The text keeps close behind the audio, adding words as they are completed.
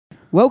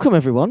Welcome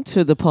everyone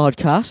to the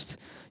podcast.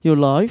 You're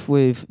live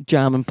with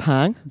Jam and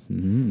Pang.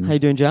 How you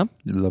doing, Jam?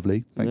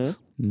 Lovely, thanks.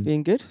 Yeah.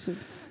 Being good?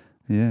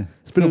 Yeah,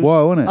 it's been a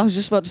while, hasn't it? I was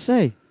just about to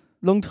say,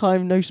 long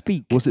time no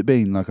speak. What's it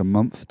been, like a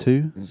month,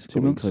 two? It's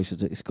 2 months? closer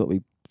to, it's got to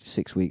be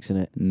 6 weeks, isn't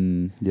it?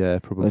 Yeah,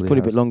 probably. It's probably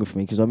a bit longer for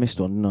me because I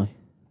missed one, didn't I?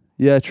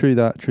 Yeah, true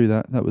that.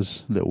 That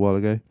was a little while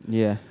ago.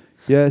 Yeah.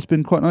 Yeah, it's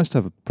been quite nice to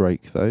have a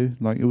break though.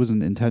 Like it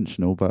wasn't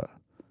intentional, but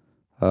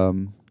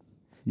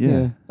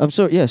yeah. I'm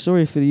sorry. Yeah,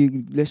 sorry for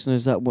you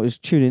listeners that was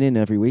tuning in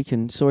every week,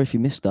 and sorry if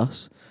you missed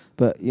us.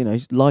 But you know,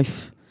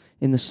 life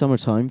in the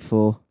summertime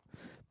for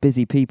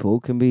busy people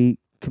can be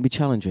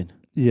challenging.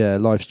 Yeah,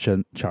 life's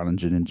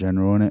challenging in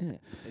general, isn't it?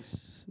 Yeah.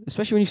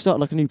 Especially when you start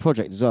like a new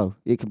project as well.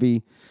 It can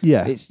be.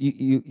 Yeah. It's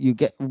you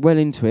get well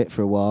into it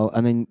for a while,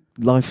 and then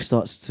life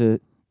starts to.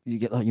 You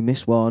get like you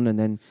miss one, and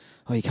then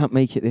you can't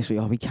make it this week.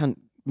 We can't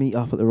meet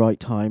up at the right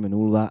time, and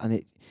all that,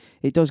 and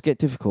it does get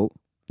difficult.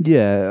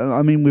 Yeah,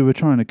 I mean, we were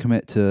trying to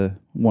commit to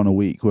one a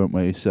week, weren't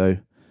we? So,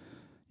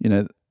 you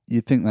know,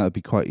 you'd think that would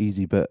be quite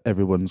easy, but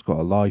everyone's got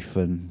a life,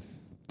 and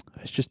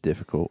it's just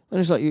difficult. And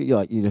it's like you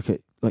look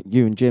at like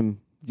you and Jim.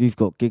 You've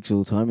got gigs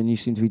all the time, and you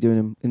seem to be doing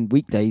them in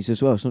weekdays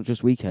as well. It's not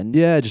just weekends.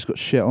 Yeah, just got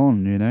shit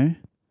on, you know.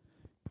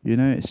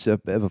 It's a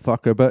bit of a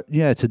fucker, but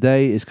yeah,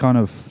 today is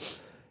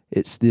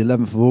it's the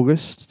 11th of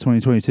August,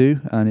 2022,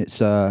 and it's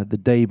the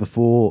day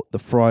before the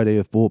Friday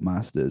of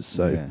Boardmasters.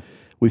 So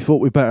we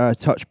thought we'd better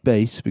touch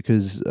base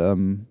because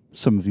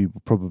some of you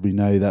probably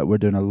know that we're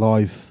doing a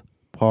live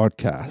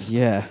podcast.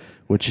 Yeah.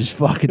 Which is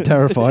fucking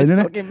terrifying, isn't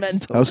it? Fucking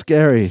mental. How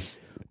scary.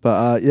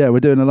 But yeah,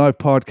 we're doing a live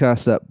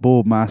podcast at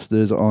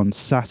Boardmasters on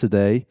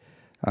Saturday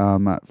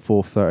at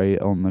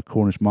 4:30 on the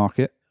Cornish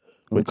Market.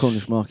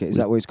 Cornish Market, is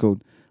that what it's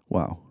called?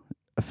 Wow.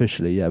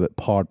 Officially, yeah, but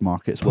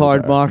Pardmarket's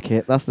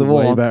Pardmarket, that's the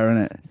one. Way better,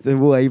 isn't it? They're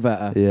way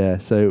better. Yeah,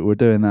 so we're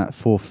doing that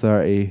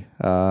 4:30,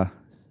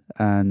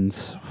 and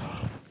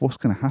what's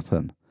going to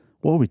happen?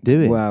 What are we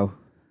doing? Wow.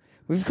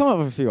 We've come up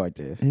with a few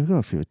ideas. Yeah, we've got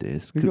a few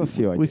ideas.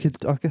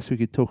 I guess we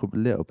could talk a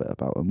little bit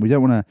about them. We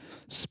don't want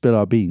to spill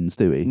our beans,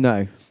 do we?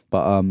 No.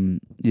 But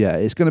yeah,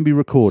 it's going to be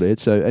recorded,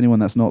 so anyone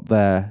that's not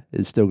there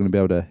is still going to be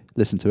able to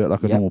listen to it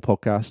like a normal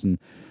podcast, and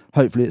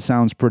hopefully it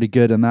sounds pretty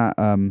good. And that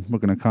we're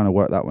going to kind of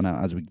work that one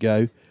out as we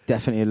go.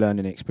 Definitely a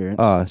learning experience.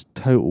 It's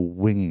total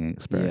winging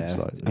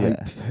experience.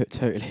 Yeah,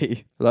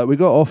 totally. Like we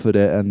got offered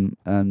it,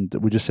 and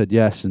we just said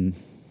yes, and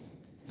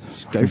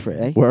just go for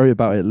it, eh? Worry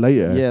about it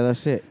later. Yeah,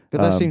 that's it.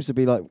 But that seems to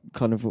be like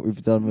kind of what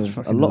we've done with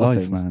a lot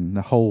of things, man.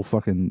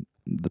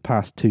 The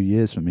past 2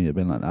 years for me have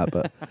been like that.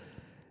 But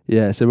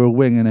yeah, so we're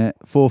winging it.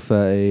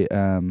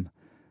 4:30.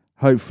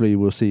 Hopefully,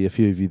 we'll see a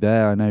few of you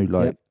there. I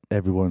know,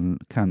 everyone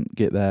can't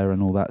get there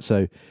and all that,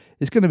 so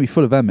it's going to be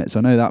full of emmets.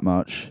 I know that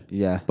much.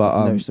 Yeah, but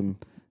I've noticed them.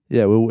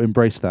 Yeah, we'll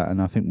embrace that,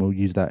 and I think we'll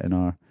use that in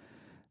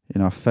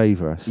our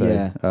favour. So,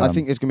 yeah, I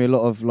think there's going to be a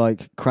lot of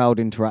like crowd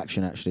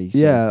interaction actually. So.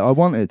 Yeah, I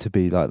want it to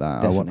be like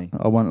that. Definitely.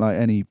 I want like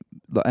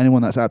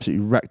anyone that's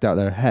absolutely wrecked out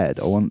their head.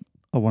 I want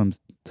them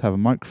to have a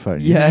microphone.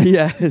 Yeah,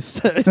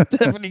 it's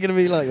definitely going to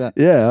be like that.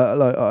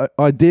 Yeah,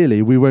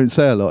 ideally we won't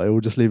say a lot.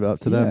 We'll just leave it up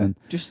to them and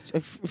just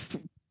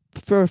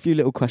throw a few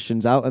little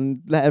questions out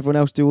and let everyone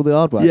else do all the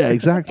hard work. Yeah,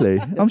 exactly.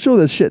 I'm sure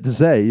there's shit to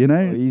say, you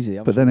know. Easy.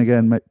 But then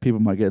again, people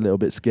might get a little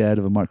bit scared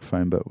of a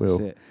microphone, but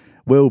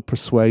we'll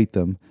persuade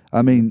them.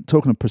 I mean,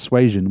 talking of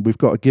persuasion, we've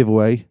got a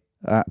giveaway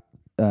at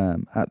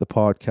the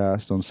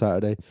podcast on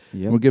Saturday.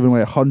 Yep. We're giving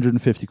away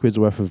 150 quid's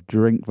worth of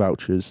drink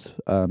vouchers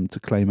to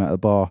claim at the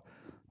bar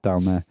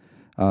down there.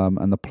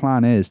 And the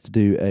plan is to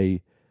do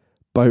a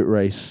boat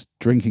race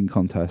drinking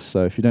contest.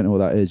 So if you don't know what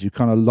that is, you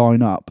kind of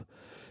line up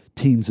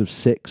teams of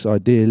 6,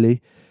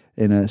 ideally,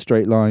 in a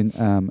straight line,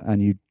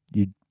 and you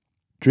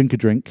drink a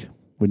drink.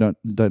 We don't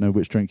know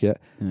which drink yet,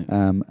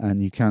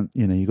 and you can't.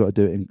 You got to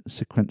do it in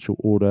sequential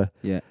order.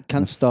 Yeah,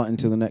 can't start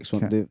until the next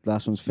one. The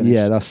last one's finished.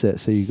 Yeah, that's it.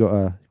 So you got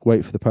to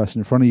wait for the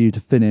person in front of you to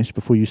finish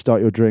before you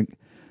start your drink,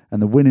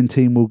 and the winning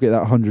team will get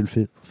that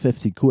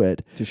 150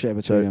 quid to share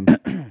between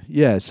them.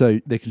 Yeah, so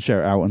they can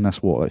share it out, and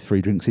that's what, like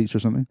 3 drinks each or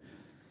something.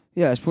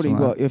 Yeah, it's probably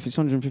if it's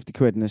 150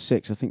 quid and there's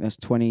 6, I think that's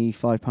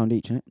 £25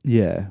 each, isn't it?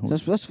 Yeah.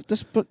 So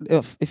that's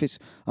if it's,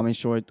 I'm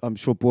sure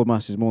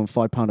Boardmasters is more than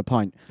 £5 a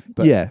pint.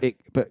 But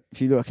but if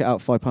you look it out,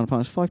 £5 a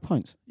pint, it's 5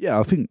 pints. Yeah,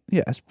 I think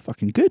it's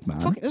fucking good, man.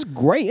 That's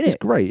great, isn't it? It's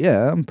great.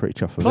 Yeah, I'm pretty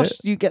chuffed with it. Plus,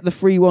 you get the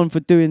free one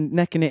for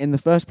necking it in the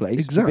first place.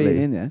 Exactly. For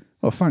being in there.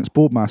 Well, thanks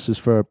Boardmasters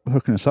for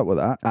hooking us up with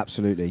that.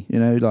 Absolutely.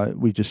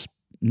 We just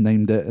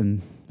named it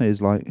and it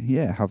was like,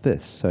 have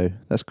this. So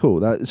that's cool.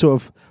 That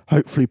sort of,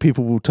 hopefully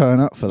people will turn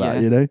up for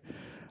that,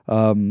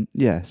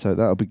 so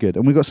that'll be good.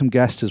 And we've got some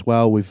guests as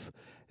well. We've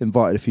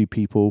invited a few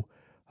people.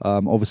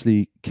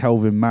 Obviously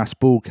Kelvin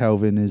Massball.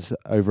 Kelvin is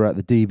over at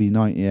the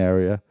DB90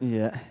 area.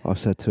 Yeah. I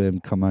said to him,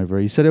 come over.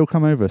 He said he'll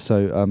come over.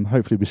 So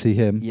hopefully we see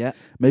him. Yeah.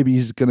 Maybe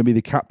he's going to be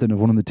the captain of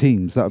one of the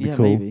teams. That'd be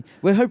cool. Maybe.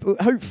 Well,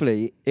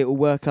 hopefully it will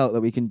work out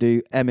that we can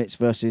do Emmets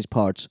versus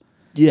Pards.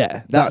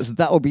 Yeah,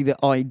 that would be the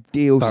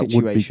ideal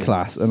situation. That would be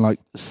class, and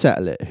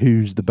settle it.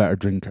 Who's the better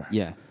drinker?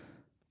 Yeah,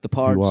 the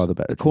Pards. Who are the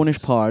better? The Cornish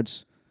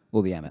Pards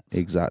or the Emmets?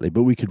 Exactly,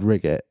 but we could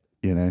rig it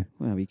you know.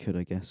 Well, we could,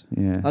 I guess.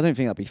 Yeah. I don't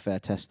think that'd be a fair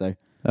test, though.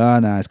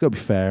 No, it's got to be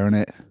fair,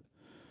 innit?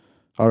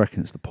 I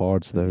reckon it's the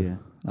Pards, though. Yeah.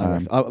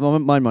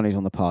 My money's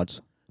on the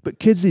Pards. But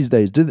kids these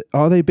days,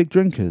 are they big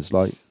drinkers?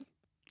 Like,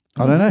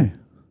 I don't know.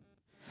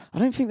 I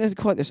don't think they're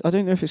quite this. I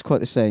don't know if it's quite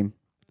the same.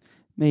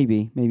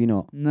 Maybe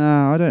not.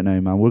 No, I don't know,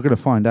 man. We're going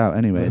to find out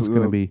anyway. It's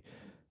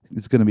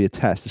going to be a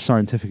test, a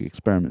scientific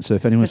experiment. So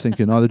if anyone's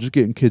thinking, they're just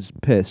getting kids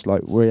pissed,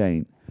 like, we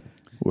ain't.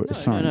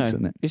 It's science,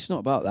 isn't it? It's not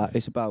about that.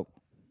 It's about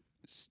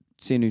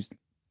seeing who's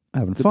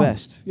having the fun.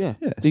 best. Yeah.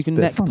 You can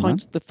neck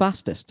pints the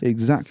fastest.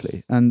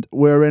 Exactly. And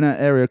we're in an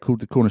area called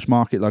the Cornish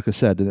Market, like I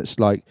said, and it's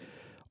like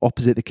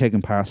opposite the Keg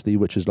and Pasty,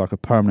 which is like a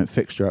permanent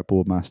fixture at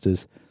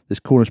Boardmasters. This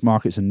Cornish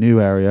Market's a new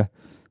area.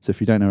 So if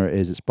you don't know where it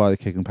is, it's by the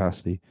Keg and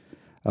Pasty.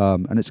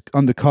 And it's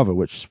undercover,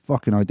 which is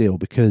fucking ideal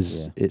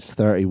because it's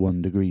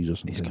 31 degrees or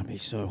something. It's going to be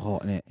so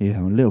hot, isn't it? Yeah,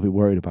 I'm a little bit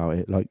worried about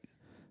it. Like,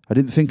 I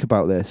didn't think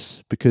about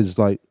this because,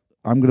 like,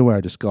 I'm going to wear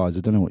a disguise.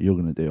 I don't know what you're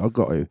going to do. I've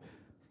got to.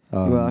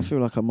 Well, I feel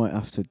like I might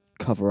have to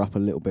cover up a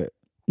little bit.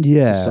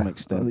 Yeah. To some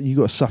extent. You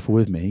got to suffer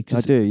with me.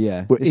 I do,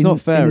 yeah. It's not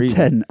fair in a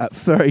tent at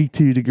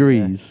 32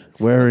 degrees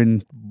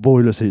wearing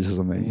boiler suits or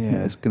something.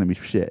 Yeah, it's going to be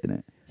shit, isn't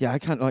it? Yeah, I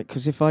can't, like,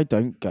 because if I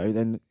don't go,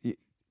 then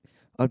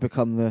I'd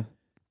become the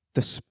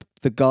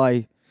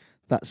guy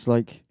that's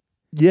like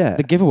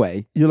the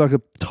giveaway. You're like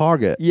a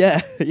target.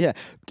 Yeah.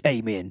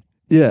 Aim in.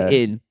 Yeah.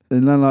 He's in.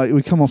 And then like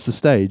we come off the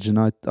stage and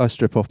I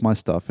strip off my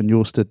stuff and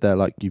you're stood there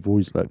like you've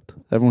always looked.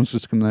 Everyone's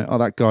just gonna know,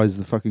 that guy's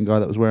the fucking guy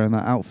that was wearing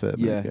that outfit.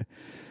 Yeah.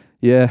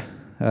 Yeah.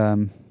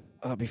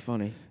 That'd be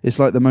funny. It's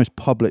like the most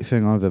public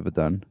thing I've ever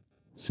done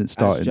since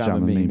starting Jam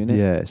and Meme.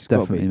 Yeah, it's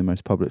definitely the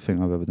most public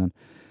thing I've ever done.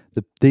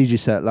 The DJ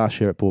set last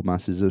year at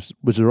Boardmasters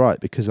was alright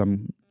because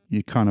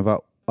you kind of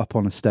up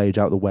on a stage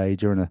out the way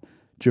during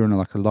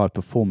like a live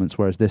performance,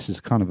 whereas this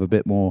is kind of a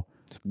bit more.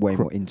 It's way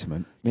more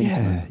intimate.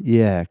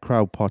 Yeah,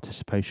 crowd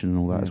participation and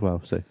all that as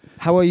well. So,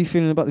 how are you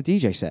feeling about the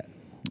DJ set?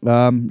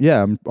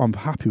 Yeah, I'm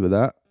happy with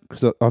that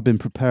because I've been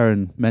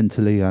preparing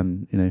mentally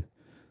and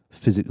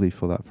physically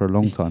for that for a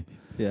long time.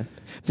 Yeah,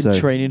 been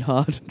training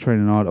hard.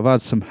 I've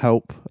had some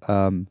help.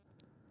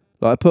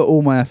 I put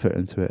all my effort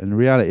into it, and the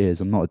reality is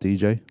I'm not a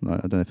DJ. Like,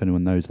 I don't know if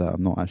anyone knows that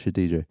I'm not actually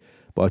a DJ,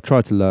 but I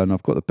tried to learn.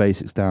 I've got the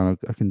basics down.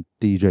 I can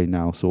DJ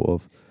now, sort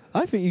of.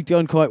 I think you've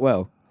done quite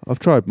well. I've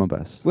tried my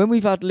best. When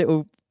we've had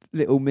little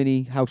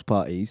mini house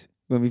parties,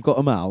 when we've got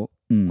them out,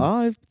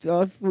 I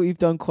thought you've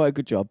done quite a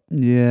good job.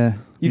 Yeah.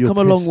 You've come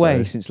a long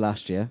way since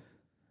last year.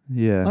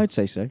 Yeah. I'd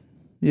say so.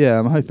 Yeah,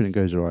 I'm hoping it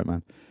goes all right,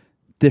 man.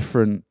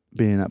 Different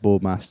being at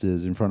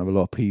Boardmasters in front of a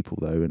lot of people,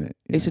 though, isn't it?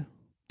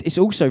 It's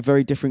also a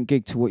very different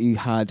gig to what you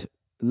had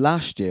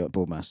last year at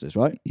Boardmasters,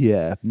 right?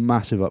 Yeah,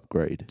 massive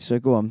upgrade. So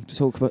go on,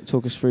 talk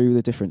us through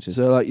the differences.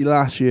 So like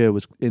last year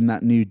was in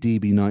that new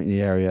DB90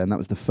 area, and that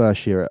was the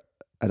first year it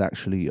had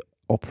actually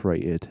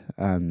operated,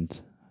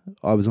 and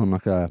I was on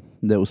like a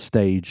little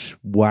stage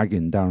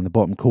wagon down in the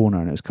bottom corner,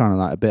 and it was kind of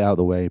like a bit out of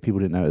the way. People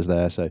didn't know it was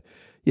there, so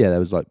yeah, there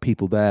was like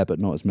people there, but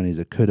not as many as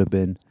it could have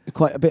been.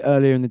 Quite a bit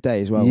earlier in the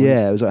day as well.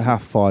 Yeah, it was like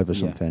 5:30 or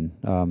something,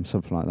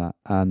 something like that.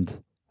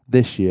 And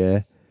this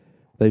year,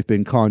 they've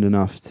been kind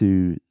enough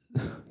to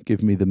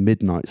give me the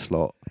midnight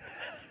slot,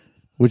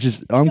 which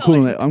is I'm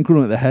calling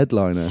it the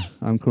headliner.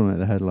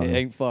 It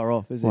ain't far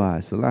off, is it? Wow,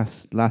 it's the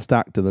last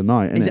act of the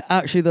night. Is it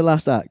actually the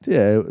last act?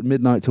 Yeah,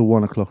 midnight till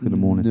 1 o'clock in the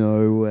morning.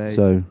 No way.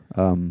 So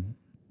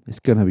it's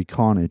gonna be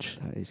carnage.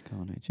 That is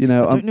carnage. I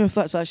don't know if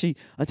that's actually.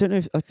 I don't know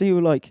if I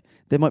feel like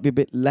there might be a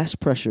bit less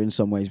pressure in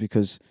some ways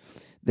because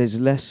there's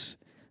less.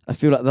 I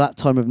feel like that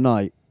time of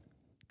night,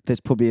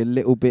 there's probably a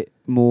little bit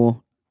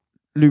more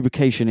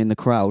lubrication in the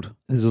crowd.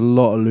 There's a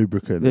lot of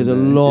lubricant. There's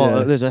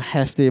a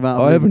hefty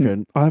amount of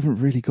lubricant. I haven't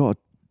really got to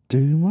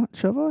do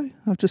much, have I?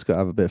 I've just got to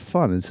have a bit of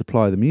fun and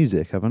supply the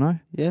music, haven't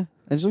I? Yeah,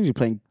 and as long as you're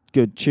playing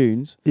good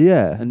tunes,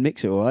 and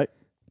mix it all right,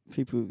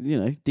 people,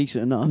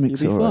 decent enough, you'll be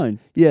fine. Right.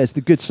 Yeah, it's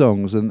the good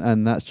songs,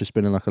 and that's just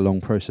been like a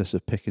long process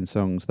of picking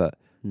songs that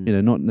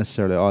not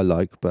necessarily I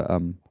like, but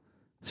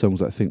songs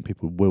that I think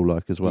people will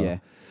like as well. Yeah.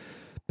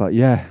 But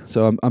yeah,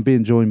 so I'm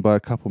being joined by a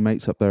couple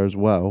mates up there as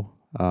well.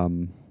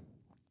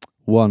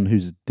 One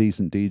who's a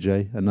decent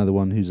DJ, another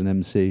one who's an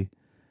MC.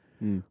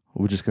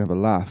 We're just gonna have a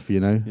laugh,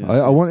 Yeah,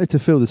 I wanted to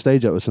fill the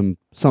stage up with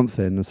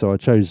something, so I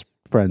chose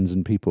friends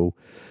and people.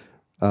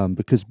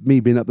 Because me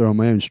being up there on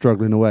my own,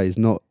 struggling away, is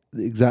not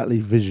exactly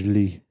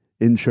visually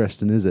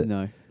interesting, is it?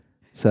 No.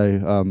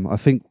 So I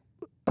think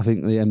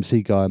the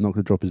MC guy, I'm not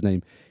going to drop his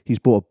name, he's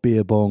bought a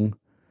beer bong.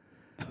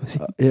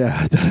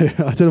 Yeah, I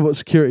don't know what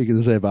security going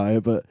to say about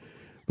it, but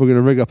we're going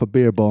to rig up a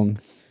beer bong,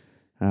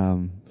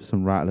 some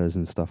rattlers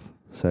and stuff.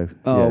 So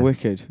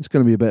wicked! It's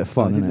going to be a bit of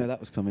fun. I didn't know that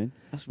was coming.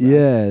 That's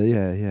rad.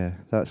 Yeah.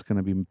 That's going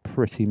to be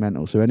pretty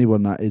mental. So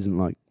anyone that isn't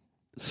like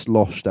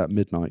sloshed at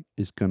midnight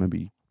is going to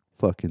be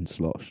fucking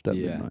sloshed at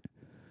midnight.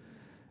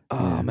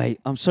 Oh, mate,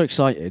 I'm so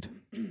excited.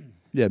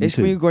 Yeah, it's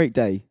going to be a great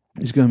day.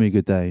 It's going to be a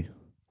good day.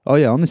 Oh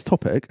yeah, on this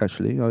topic,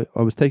 actually,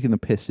 I was taking the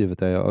piss the other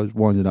day. I was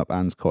winding up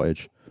Anne's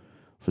cottage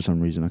for some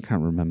reason. I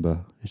can't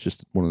remember. It's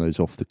just one of those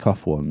off the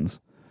cuff ones.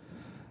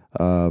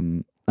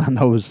 And And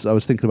I was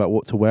thinking about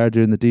what to wear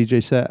during the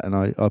DJ set, and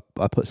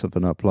I put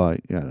something up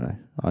like, I don't know,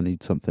 I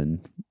need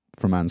something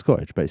from Anne's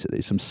Cottage,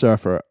 basically, some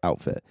surfer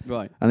outfit.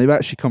 Right. And they've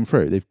actually come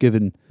through. They've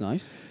given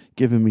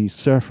me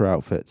surfer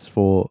outfits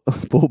for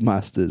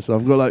Boardmasters. So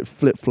I've got like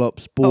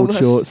flip-flops, board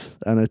shorts,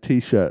 and a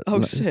t-shirt.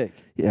 Oh, sick.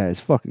 Yeah, it's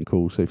fucking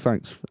cool. So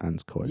thanks,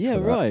 Anne's Cottage. Yeah,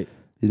 for that. right.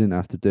 You didn't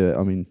have to do it.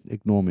 I mean,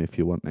 ignore me if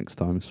you want next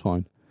time. It's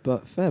fine.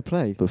 But fair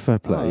play.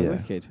 Yeah.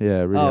 Wicked.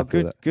 Yeah, really happy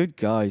with that. Good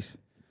guys.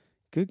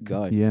 Good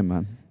guys. Yeah,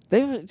 man.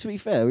 To be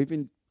fair,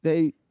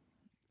 the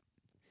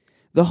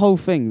whole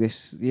thing,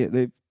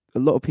 a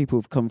lot of people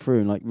have come through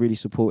and like really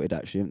supported,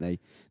 actually, haven't they?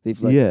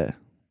 They've like,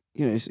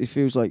 it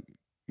feels like,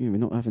 we're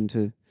not having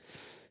to,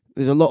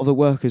 there's a lot of the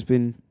work has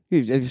been,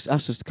 they've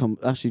asked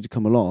you to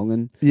come along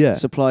and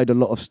supplied a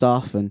lot of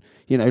stuff, and,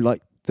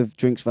 like the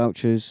drinks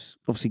vouchers,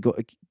 obviously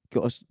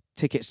got us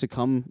tickets to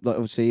come, like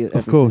obviously.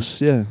 Of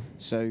course, yeah.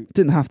 So.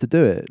 Didn't have to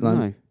do it. Like,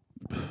 no.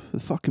 The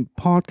fucking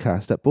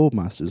podcast at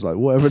Boardmasters, like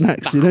whatever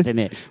next, bad, isn't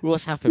it?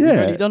 What's happened? We've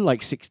only done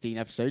like 16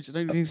 episodes. I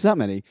don't think it's that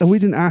many. And we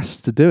didn't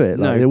ask to do it.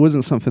 Like, it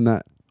wasn't something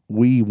that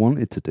we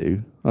wanted to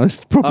do. I'm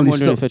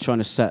wondering if they're trying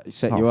to set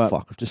you up.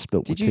 Fuck, I've just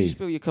spilled my tea. Did you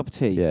spill your cup of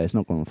tea? Yeah, it's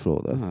not gone on the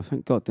floor though. Oh,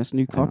 thank God. That's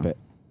new carpet.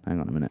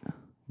 Hang on a minute.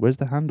 Where's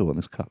the handle on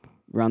this cup?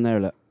 Round there,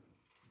 look.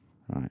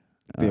 Right.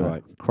 Be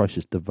alright.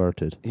 Crisis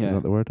diverted. Yeah. Is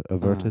that the word?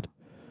 Averted?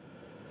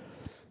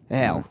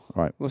 Hell.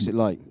 Right. What's it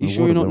like? You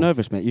sure you're not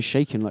nervous, mate? You're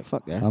shaking like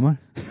fuck there. Am I?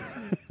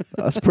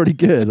 That's pretty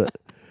good.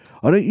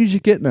 I don't usually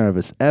get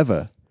nervous,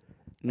 ever.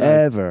 No.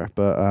 Ever.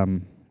 But,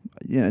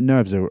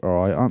 nerves are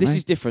alright, aren't they? This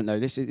is different, though.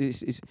 This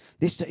is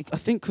I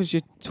think because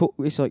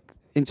it's like,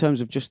 in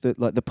terms of just the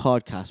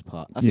podcast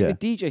part. I think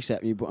the DJ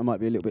set might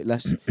be a little bit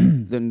less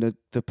than the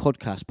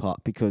podcast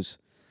part, because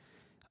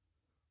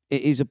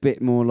it is a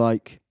bit more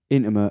like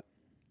intimate.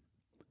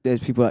 There's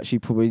people actually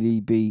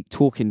probably be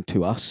talking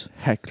to us.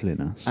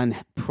 Heckling us. And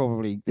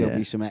probably there'll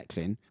be some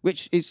heckling,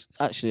 which is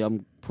actually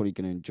I'm probably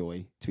going to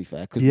enjoy, to be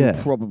fair, because we'll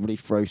probably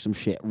throw some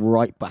shit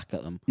right back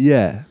at them.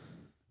 Yeah.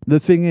 The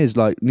thing is,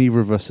 like, neither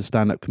of us are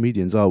stand-up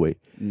comedians, are we?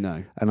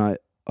 No. And I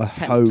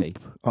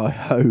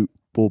hope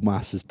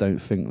Boardmasters don't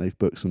think they've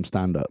booked some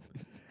stand-up,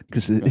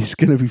 because it's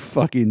going to be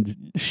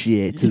fucking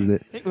shit,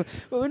 isn't it?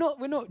 Well,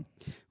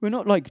 we're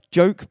not like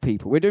joke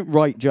people. We don't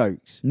write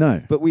jokes.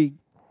 No. But we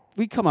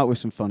come out with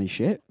some funny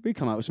shit. We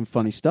come out with some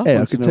funny stuff. Hey,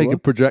 I could take a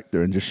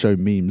projector and just show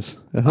memes.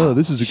 Oh,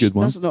 this is a good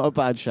one. That's not a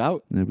bad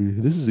shout.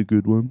 This is a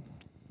good one.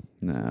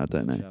 No, I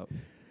don't know.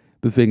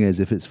 The thing is,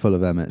 if it's full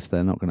of Emmets,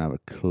 they're not going to have a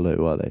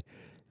clue, are they?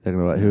 They're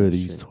going to be like, who are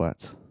these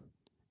twats?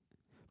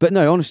 But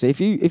no, honestly,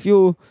 if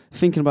you're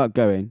thinking about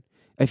going,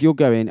 if you're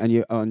going and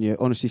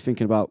you're honestly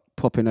thinking about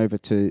popping over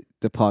to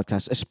the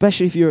podcast,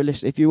 especially if you're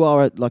if you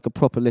are like a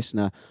proper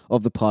listener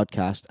of the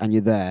podcast and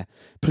you're there,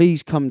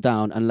 please come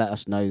down and let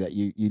us know that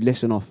you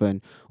listen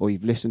often, or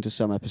you've listened to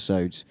some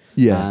episodes.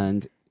 Yeah.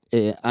 And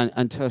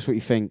tell us what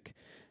you think.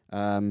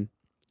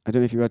 I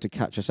don't know if you had to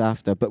catch us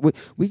after, but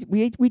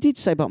we did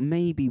say about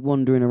maybe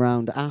wandering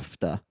around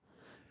after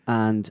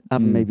and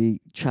having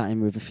maybe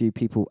chatting with a few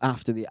people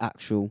after the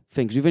actual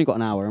thing, because we've only got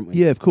an hour, haven't we?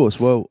 Yeah, of course.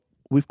 Well,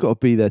 we've got to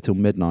be there till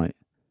midnight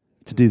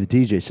to do the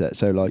DJ set,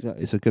 so like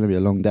It's going to be a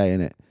long day,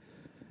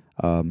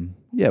 innit?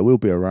 We'll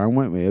be around,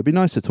 won't we? It'd be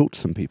nice to talk to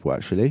some people,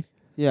 actually.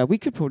 Yeah, we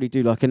could probably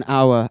do like an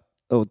hour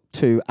or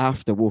two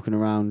after walking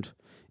around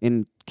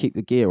and keep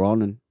the gear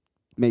on, and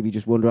maybe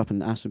just wander up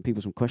and ask some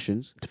people some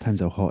questions.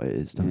 Depends how hot it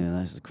is, doesn't it? Yeah,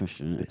 that's the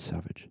question, isn't it? A bit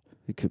savage.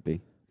 It could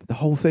be. But the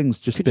whole thing's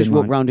just could just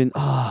walk round in,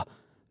 have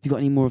you got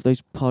any more of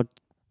those pod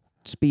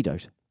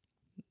Speedos?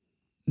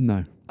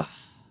 No.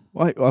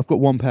 I've got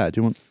one pair. Do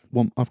you want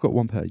one? I've got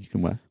one pair you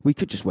can wear. We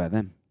could just wear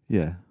them.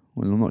 Yeah.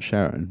 Well, I'm not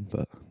sharing,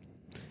 but...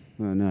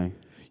 Well, no.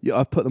 Yeah,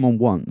 I've put them on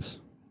once.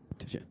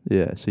 Did you?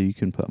 Yeah, so you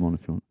can put them on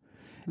if you want.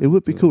 It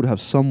would be cool to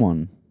have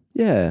someone...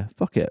 Yeah,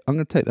 fuck it. I'm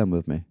going to take them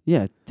with me.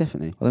 Yeah,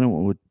 definitely. I don't know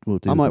what we'll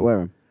do. I might wear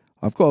them.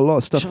 I've got a lot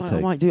of stuff to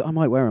take. I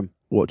might wear them.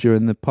 What,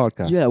 during the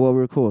podcast? Yeah, while we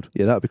record.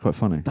 Yeah, that would be quite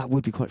funny. That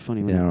would be quite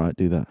funny, wouldn't it? Yeah, all right,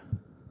 do that.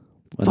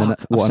 And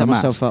fuck, I've set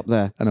myself up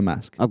there. And a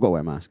mask. I've got to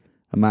wear a mask.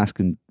 A mask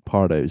and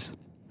Pardos.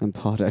 And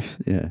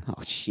Pardos. Yeah.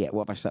 Oh, shit,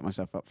 what have I set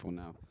myself up for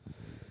now?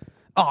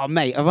 Oh,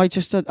 mate, have I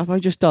just done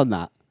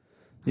that?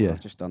 Yeah. Oh,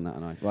 I've just done that,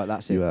 and right,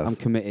 that's it. I'm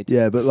committed.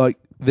 Yeah, but like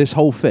this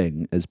whole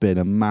thing has been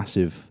a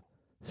massive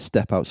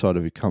step outside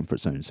of your comfort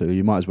zone, so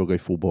you might as well go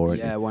full bore.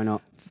 Yeah, why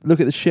not? Look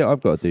at the shit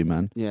I've got to do,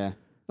 man. Yeah.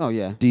 Oh,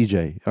 yeah.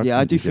 DJ.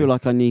 I do feel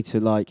like I need to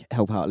like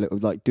help out a little,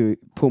 like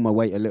pull my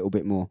weight a little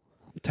bit more.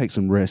 Take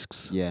some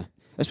risks. Yeah.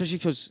 Especially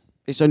because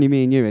it's only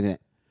me and you, isn't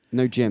it?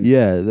 No Jim.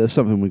 Yeah, there's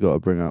something we got to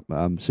bring up.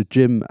 So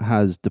Jim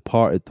has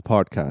departed the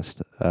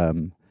podcast.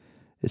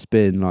 It's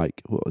been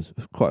like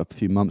quite a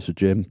few months with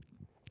Jim.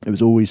 It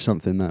was always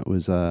something that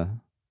was the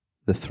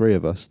three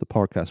of us. The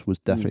podcast was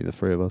definitely the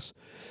three of us,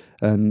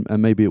 and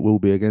maybe it will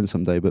be again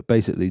someday. But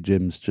basically,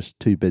 Jim's just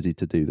too busy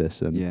to do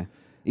this. And yeah,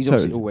 he's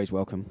obviously always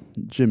welcome.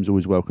 Jim's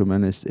always welcome,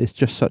 and it's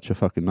just such a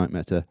fucking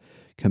nightmare to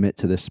commit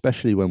to this,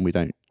 especially when we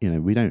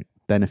don't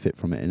benefit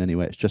from it in any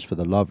way. It's just for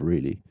the love,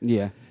 really.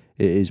 Yeah.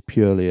 It is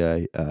purely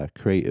a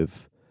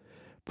creative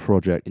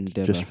project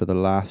endeavour. Just for the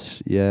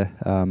laughs. Yeah.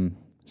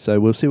 So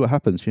we'll see what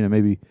happens. You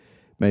know,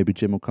 maybe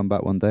Jim will come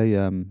back one day.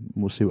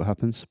 We'll see what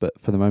happens. But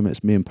for the moment,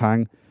 it's me and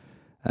Pang,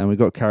 and we've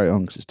got to carry it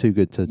on because it's too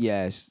good to.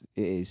 Yes,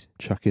 it is.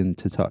 Chuck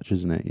into touch,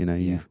 isn't it? You know.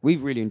 Yeah.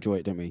 We've really enjoyed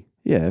it, don't we?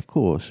 Yeah, of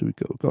course. We've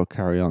got to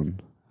carry on.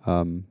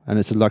 And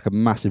it's like a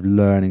massive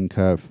learning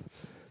curve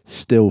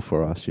still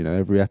for us. You know,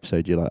 every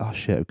episode you're like, oh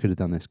shit, we could have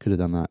done this, could have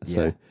done that. Yeah.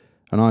 So,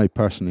 and I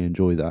personally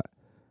enjoy that.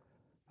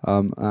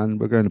 And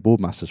we're going to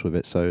Boardmasters with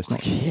it, so it's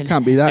not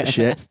can't be that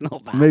shit. It's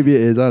not bad. Maybe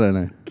it is. I don't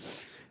know.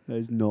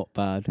 It's not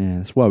bad. Yeah,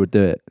 that's why we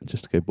do it,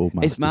 just to go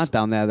Boardmasters. It's mad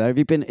down there, though. Have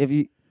you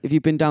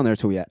been down there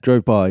at all yet?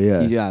 Drove by,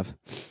 yeah. You have.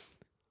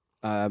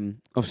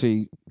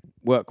 Obviously,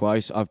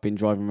 work-wise, I've been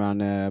driving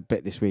around a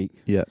bit this week.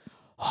 Yeah.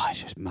 Oh,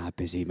 it's just mad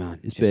busy, man.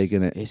 It's big,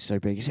 isn't it? It's so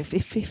big. It's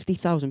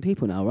 50,000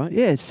 people now, right?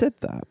 Yeah, it said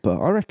that, but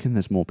I reckon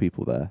there's more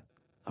people there.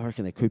 I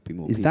reckon there could be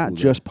more Is people. Is that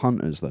just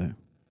punters, though?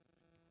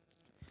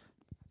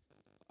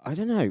 I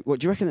don't know.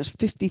 What do you reckon? There's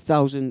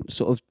 50,000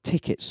 sort of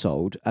tickets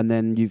sold, and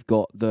then you've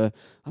got there's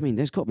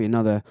got to be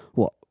another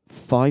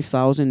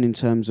 5,000 in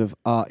terms of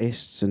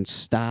artists and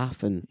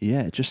staff and.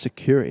 Yeah, just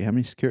security. How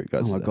many security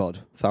guards? Oh my there? God,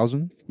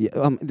 1,000?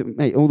 Yeah,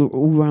 mate, all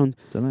around.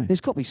 Don't know.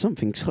 There's got to be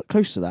something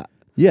close to that.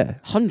 Yeah,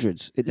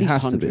 Hundreds, at least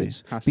has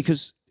hundreds, to be.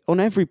 because on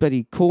every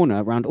bloody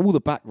corner around all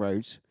the back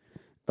roads,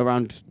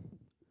 around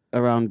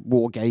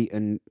Watergate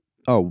and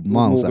miles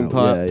Morgan out.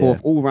 Park, Yeah.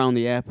 all around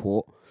the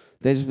airport.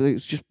 There's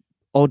just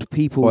odd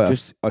people. Well,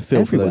 just I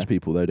feel everywhere. for those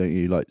people though, don't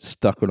you? Like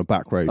stuck on a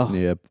back road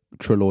near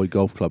Trelawney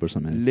Golf Club or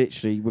something.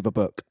 Literally with a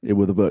book. Yeah,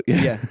 with a book.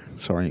 Yeah. Yeah.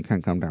 Sorry, you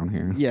can't come down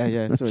here.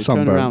 Yeah. Sorry,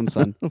 Sunburn. turn around,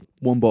 son.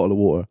 One bottle of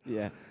water.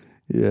 Yeah.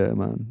 Yeah,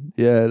 man.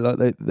 Yeah,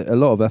 like a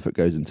lot of effort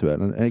goes into it,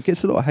 and it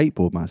gets a lot of hate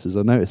Boardmasters.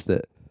 I noticed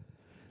it.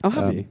 Oh,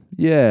 have you?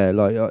 Yeah,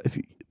 like if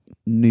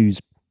news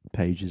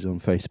pages on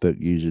Facebook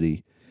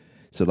usually.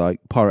 So like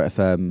Pirate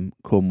FM,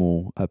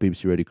 Cornwall,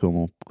 BBC Radio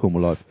Cornwall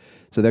Live.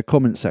 So their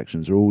comment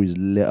sections are always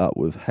lit up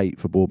with hate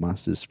for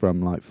Boardmasters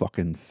from like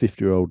fucking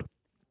 50-year-old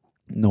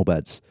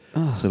knobheads.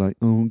 Oh. So like,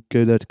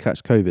 go there to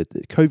catch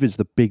COVID. COVID's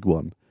the big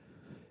one.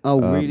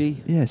 Oh,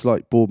 really? Yeah, it's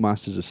like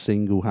Boardmasters are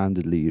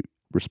single-handedly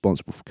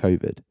responsible for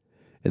COVID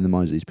in the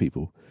minds of these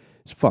people.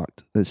 It's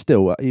fucked. It's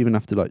still, even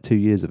after like 2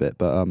 years of it,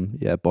 but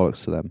yeah,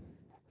 bollocks to them.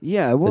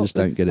 Yeah, well, they just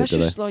don't get it, do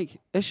they?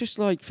 It's just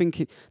like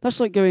thinking,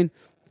 that's like going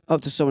up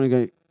to someone and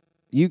going,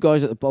 you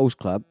guys at the bowls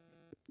club,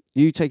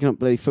 you taking up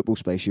bloody football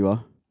space, you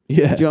are. Yeah.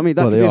 Do you know what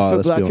I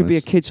mean? That could be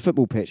a kid's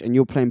football pitch and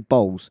you're playing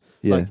bowls.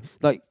 Yeah.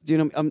 Like, do you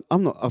know,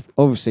 I'm not,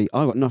 obviously,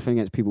 I've got nothing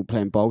against people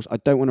playing bowls. I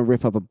don't want to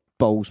rip up a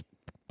bowls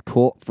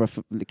court for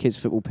a kid's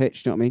football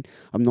pitch. Do you know what I mean?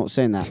 I'm not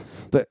saying that.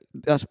 But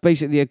that's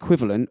basically the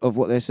equivalent of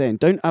what they're saying.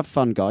 Don't have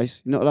fun,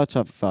 guys. You're not allowed to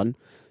have fun.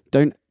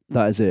 Don't.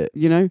 That is it.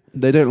 You know?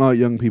 They don't like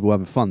young people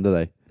having fun, do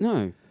they?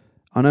 No.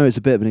 I know it's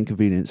a bit of an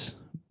inconvenience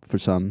for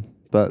some,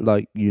 but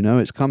like,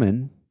 it's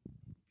coming.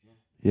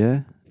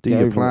 Yeah? Do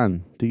your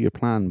plan. Do your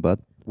plan,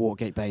 bud.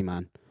 Watergate Bay,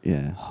 man.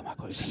 Yeah. Oh my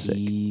God, it's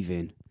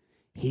heaving.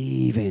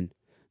 Heaving.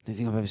 I don't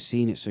think I've ever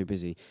seen it so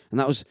busy. And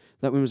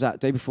when was that?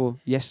 Day before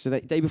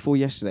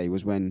yesterday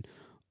was when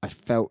I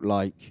felt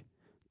like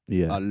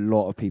a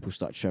lot of people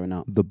started showing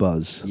up. The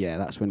buzz. Yeah,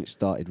 that's when it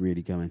started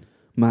really going.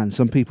 Man,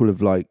 some people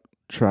have like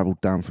travelled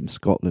down from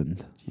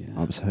Scotland. Yeah.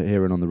 I was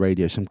hearing on the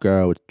radio some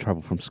girl would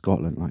travel from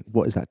Scotland. Like,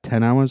 what is that,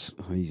 10 hours?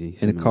 Oh, easy.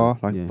 In a car?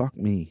 Like, fuck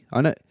me.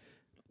 I know.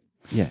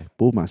 Yeah,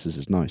 Boardmasters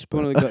is nice,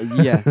 but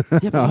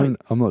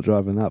I'm not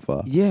driving that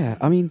far. Yeah,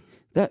 I mean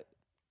that.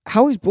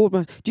 How is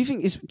Boardmasters? Do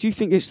you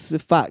think it's the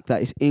fact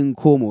that it's in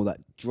Cornwall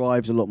that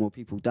drives a lot more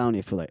people down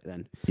here for that?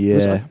 Then, yeah,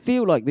 because I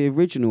feel like the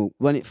original,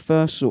 when it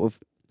first sort of,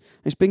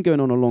 it's been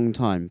going on a long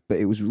time, but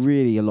it was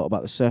really a lot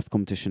about the surf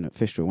competition at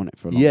Fistral, wasn't it,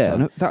 for a long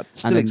time? Yeah, that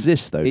still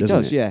exists though. It doesn't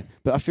does, yeah.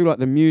 But I feel like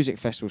the music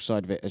festival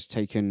side of it has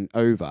taken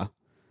over.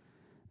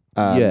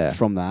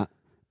 From that.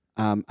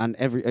 And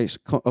it's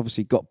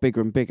obviously got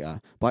bigger and bigger,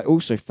 but I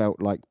also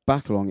felt like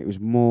back along it was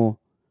more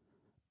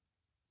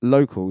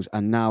locals,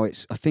 and now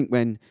it's, I think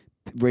when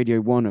Radio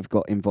 1 have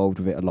got involved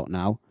with it a lot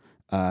now,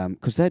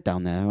 because they're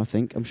down there, I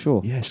think, I'm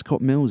sure. Yeah,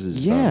 Scott Mills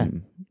is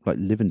like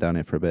living down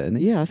here for a bit, isn't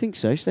he? Yeah, I think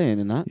so, staying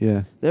in that.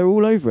 Yeah. They're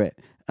all over it,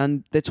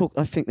 and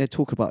I think they're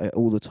talking about it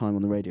all the time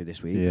on the radio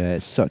this week. Yeah,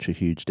 it's such a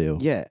huge deal.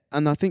 Yeah,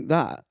 and I think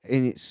that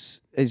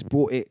has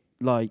brought it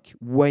like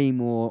way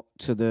more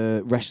to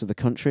the rest of the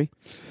country.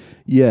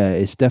 Yeah,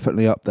 it's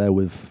definitely up there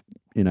with,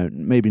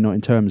 maybe not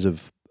in terms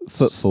of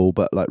footfall,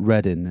 but like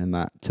Reading and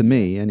that. To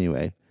me,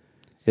 anyway,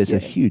 it's a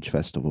huge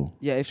festival.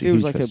 Yeah, it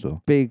feels like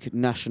a big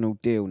national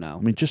deal now.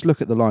 I mean, just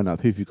look at the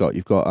lineup. Who have you got?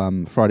 You've got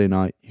Friday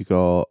night. You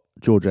got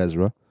George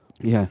Ezra.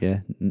 Yeah,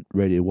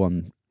 Radio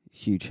 1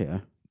 huge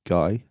hitter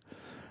guy.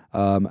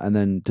 And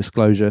then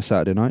Disclosure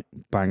Saturday night,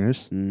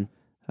 bangers.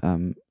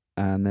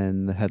 And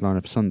then the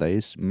headliner for Sunday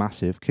is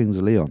massive, Kings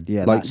of Leon.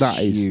 Yeah, like that's that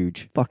is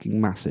huge, fucking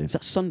massive. Is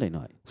that Sunday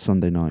night?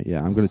 Sunday night,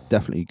 yeah. I'm going to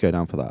definitely go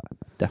down for that.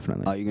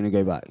 Definitely. Are you going to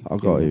go back? I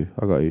got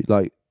you.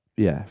 Like,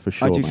 yeah, for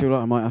sure. I do feel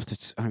like I might have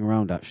to hang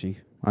around, actually.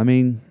 I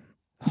mean,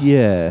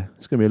 yeah,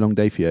 it's going to be a long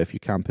day for you if you're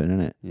camping,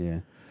 isn't it? Yeah.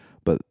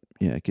 But,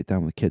 yeah, get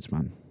down with the kids,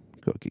 man.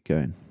 Got to get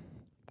going.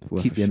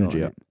 keep the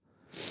energy up.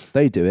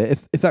 They do it.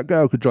 If that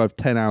girl could drive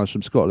 10 hours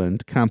from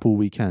Scotland, camp all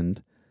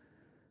weekend,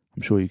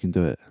 I'm sure you can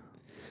do it.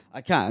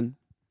 I can.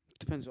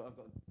 Depends what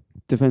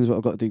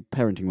I've got to do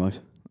parenting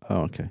wise.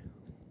 Oh, okay.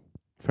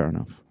 Fair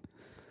enough.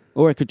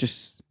 Or I could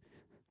just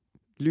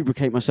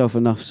lubricate myself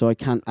enough so I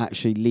can't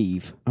actually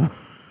leave.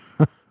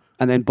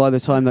 And then by the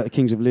time that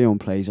Kings of Leon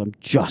plays, I'm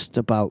just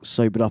about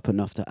sobered up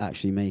enough to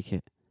actually make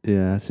it.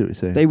 Yeah, I see what you're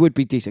saying. They would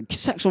be decent.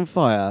 Sex on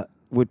Fire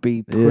would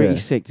be pretty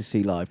sick to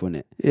see live,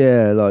 wouldn't it?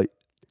 Yeah, like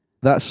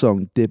that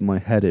song did my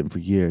head in for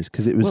years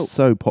because it was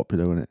so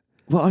popular, wasn't it?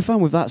 Well, I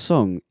found with that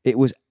song, it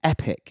was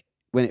epic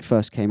when it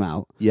first came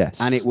out. Yes.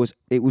 And it was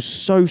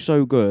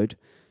so good,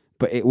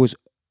 but it was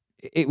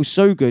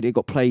so good, it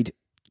got played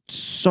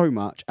so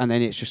much, and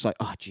then it's just like,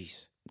 oh,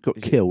 jeez. Got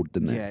killed,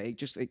 didn't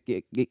it? Yeah,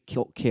 it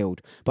got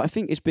killed. But I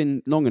think it's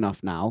been long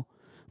enough now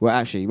where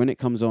actually when it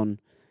comes on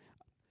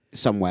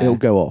somewhere, it'll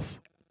go off.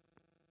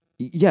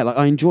 Yeah, like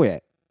I enjoy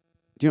it.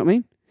 Do you know what I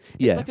mean?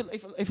 Yeah.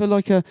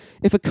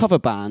 If a cover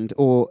band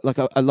or like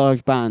a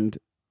live band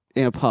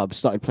in a pub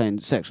started playing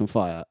Sex on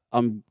Fire,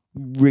 I'm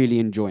really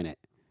enjoying it.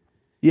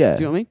 Yeah.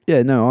 Do you know what I mean?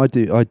 Yeah, no, I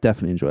do. I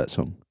definitely enjoy that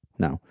song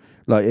now.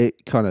 Like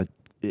it kind of,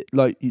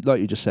 like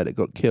you just said, it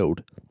got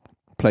killed,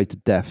 played to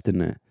death,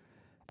 didn't it?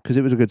 Because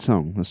it was a good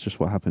song. That's just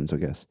what happens, I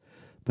guess.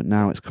 But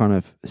now it's kind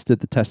of stood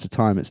the test of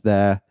time. It's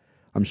there.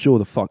 I'm sure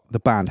the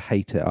band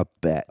hate it. I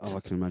bet. Oh, I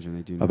can imagine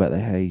they do. I bet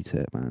they hate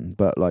it, man.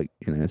 But like,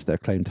 you know, it's their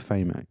claim to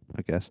fame,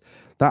 I guess.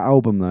 That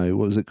album though,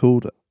 what was it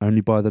called?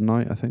 Only by the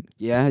Night, I think.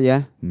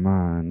 Yeah.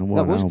 Man, what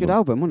that was a good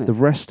album, wasn't it? The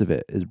rest of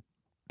it is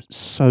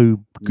so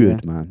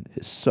good, man.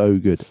 It's so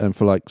good. And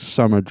for like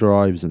summer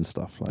drives and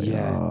stuff, like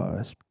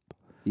it's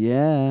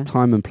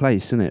time and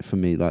place, isn't it, for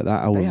me? Like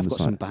that album. They have got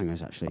some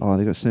bangers, actually. Oh,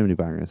 they got so many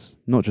bangers.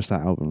 Not just that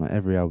album, like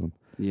every album.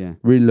 Yeah.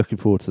 Really looking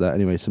forward to that.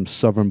 Anyway, some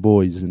Southern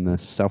boys in the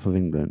south of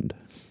England.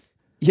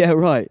 Yeah,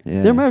 right.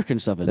 Yeah. They're American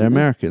Southern. They're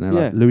American. They're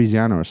like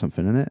Louisiana or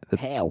something, isn't it?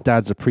 Hell.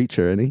 Dad's a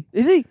preacher, isn't he?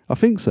 Is he? I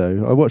think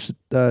so. I watched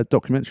a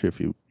documentary a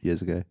few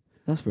years ago.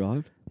 That's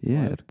right.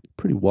 Yeah, wild.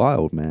 Pretty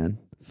wild, man.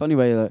 Funny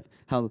way that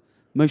how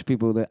most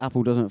people, the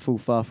apple doesn't fall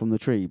far from the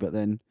tree, but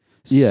then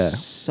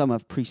some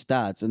have priest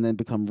dads and then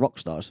become rock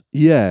stars.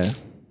 Yeah,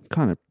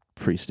 kind of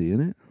priesty,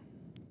 isn't it?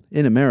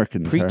 In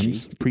American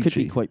terms, preachy. Could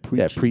be quite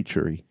preachy. Yeah,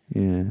 preachery.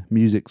 Yeah,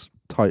 music's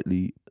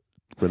tightly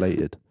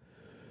related.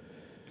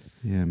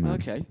 Yeah, man.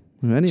 Okay.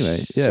 Well,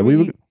 anyway, we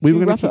were going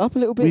to wrap it up a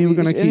little bit. We were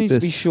going to keep it needs this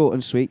to be short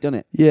and sweet, doesn't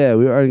it? Yeah,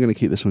 we were only going to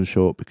keep this one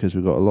short because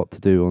we've got a lot to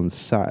do on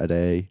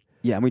Saturday.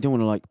 Yeah, and we don't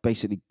want to like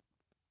basically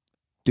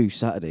do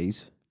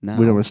Saturdays now.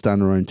 We don't want to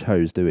stand on our own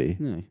toes, do we?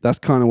 No. That's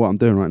kind of what I'm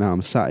doing right now.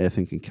 I'm sat here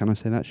thinking, can I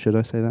say that? Should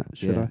I say that?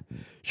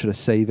 Should I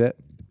save it?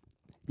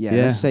 Yeah,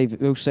 let's save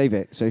it. We'll save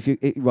it. So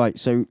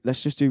so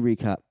let's just do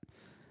recap.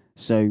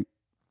 So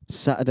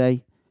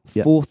Saturday,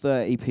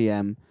 4:30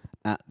 p.m.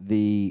 at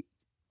the,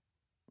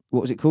 what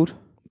was it called?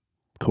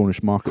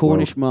 Cornish Market.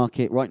 Cornish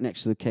Market, right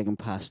next to the Keg and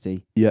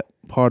Pasty. Yeah,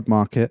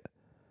 Pardmarket.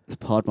 The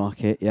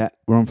Pardmarket, yeah.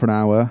 We're on for an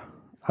hour.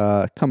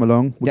 Come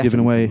along. We're giving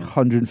away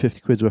 150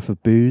 quid's worth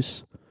of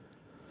booze.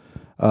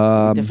 We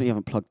definitely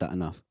haven't plugged that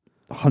enough.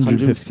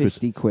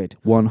 150 quid.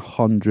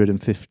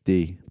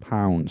 150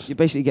 pounds. You're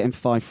basically getting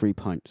 5 free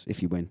pints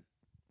if you win.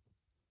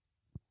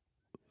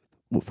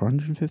 What, for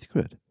 150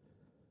 quid?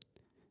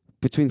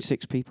 Between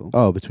 6 people.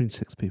 Oh, between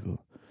 6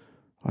 people.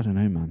 I don't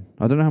know, man.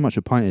 I don't know how much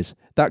a pint is.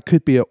 That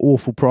could be an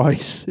awful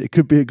price. It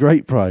could be a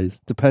great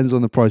price. Depends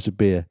on the price of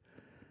beer.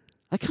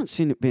 I can't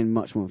see it being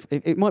much more.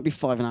 It might be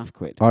 5.5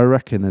 quid. I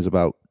reckon there's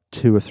about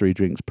 2 or 3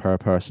 drinks per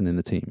person in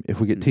the team.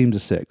 If we get teams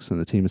of 6 and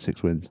the team of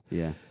 6 wins.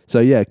 Yeah. So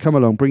yeah, come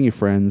along, bring your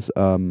friends,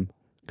 come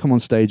on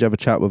stage, have a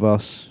chat with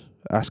us,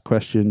 ask a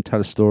question,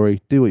 tell a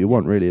story, do what you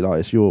want really. Like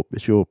it's your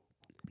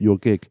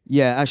gig.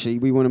 Yeah, actually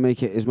we want to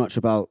make it as much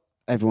about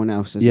everyone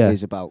else as it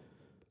is about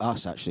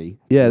us, actually.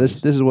 Yeah,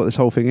 this is what this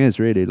whole thing is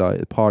really, like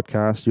the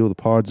podcast, you're the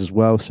Pards as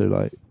well, so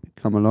like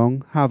come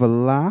along, have a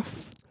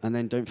laugh. And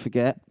then don't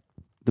forget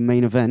the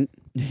main event.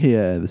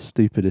 Yeah, the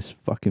stupidest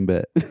fucking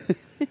bit.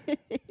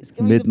 It's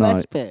gonna be the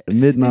best bit.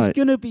 Midnight. It's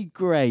gonna be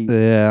great.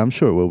 Yeah, I'm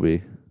sure it will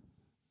be.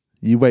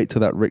 You wait till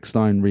that Rick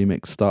Stein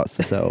remix starts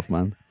to set off,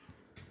 man.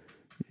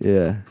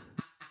 Yeah.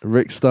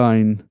 Rick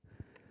Stein,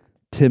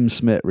 Tim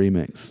Smith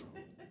remix.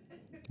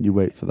 You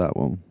wait for that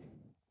one.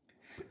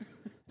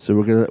 So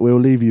we'll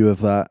leave you with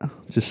that.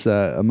 Just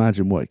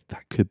imagine what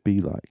that could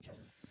be like.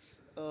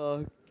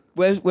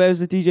 Where's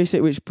the DJ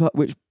set? Which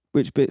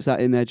bit's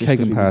that in there? Just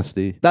Keg and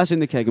Pasty. That's in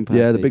the Keg and Pasty.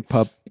 Yeah, the big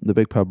pub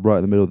right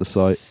in the middle of the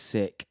site.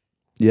 Sick.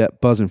 Yeah,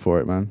 buzzing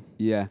for it, man.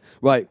 Yeah.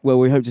 Right. Well,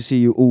 we hope to see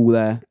you all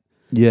there.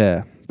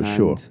 Yeah, for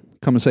sure.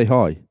 Come and say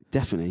hi.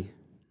 Definitely.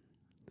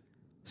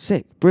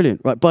 Sick.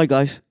 Brilliant. Right. Bye,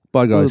 guys.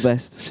 Bye, guys. All the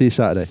best. See you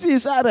Saturday. See you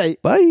Saturday.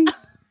 Bye.